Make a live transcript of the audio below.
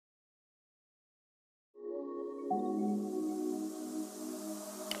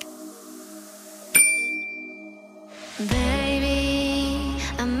Baby,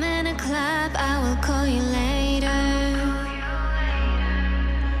 I'm in a club, I will call you later.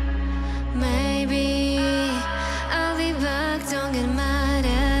 Maybe I'll be back, don't get mad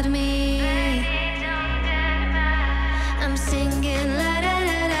at me. I'm singing la da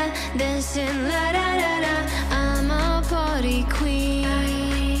da da, dancing la da da da. I'm a party queen.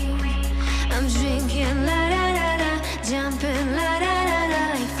 I'm drinking la da da da, jumping la da da da,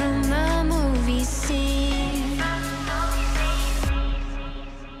 like from a movie scene.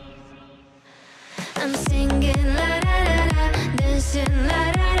 I'm singing la da da da, dancing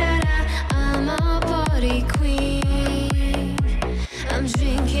la da da da. I'm a party queen.